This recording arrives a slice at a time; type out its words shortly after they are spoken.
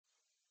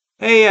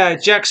Hey,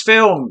 Jack's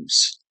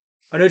Films.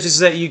 I noticed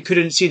that you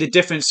couldn't see the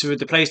difference with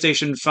the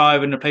PlayStation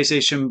 5 and the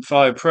PlayStation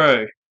 5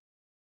 Pro.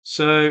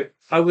 So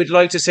I would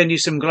like to send you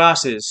some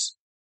glasses.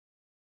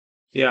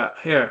 Yeah,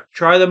 here,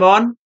 try them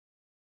on.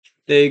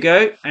 There you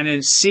go. And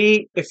then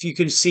see if you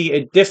can see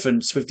a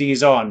difference with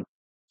these on.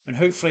 And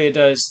hopefully it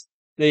does.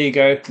 There you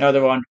go.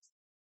 Another one.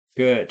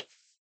 Good.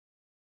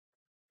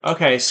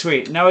 Okay,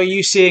 sweet. Now are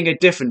you seeing a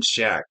difference,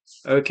 Jack?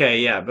 Okay,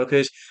 yeah,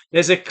 because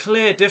there's a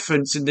clear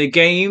difference in the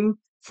game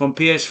from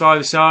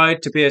PS5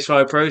 side to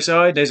PS5 Pro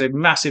side. There's a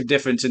massive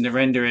difference in the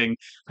rendering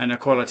and the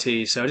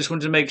quality. So I just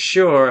wanted to make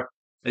sure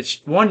that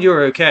one,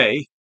 you're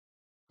okay,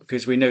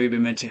 because we know you've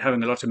been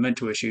having a lot of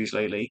mental issues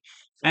lately,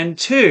 and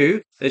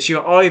two, that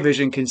your eye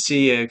vision can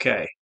see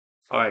okay.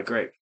 All right,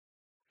 great.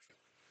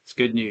 It's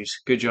good news.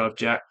 Good job,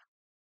 Jack.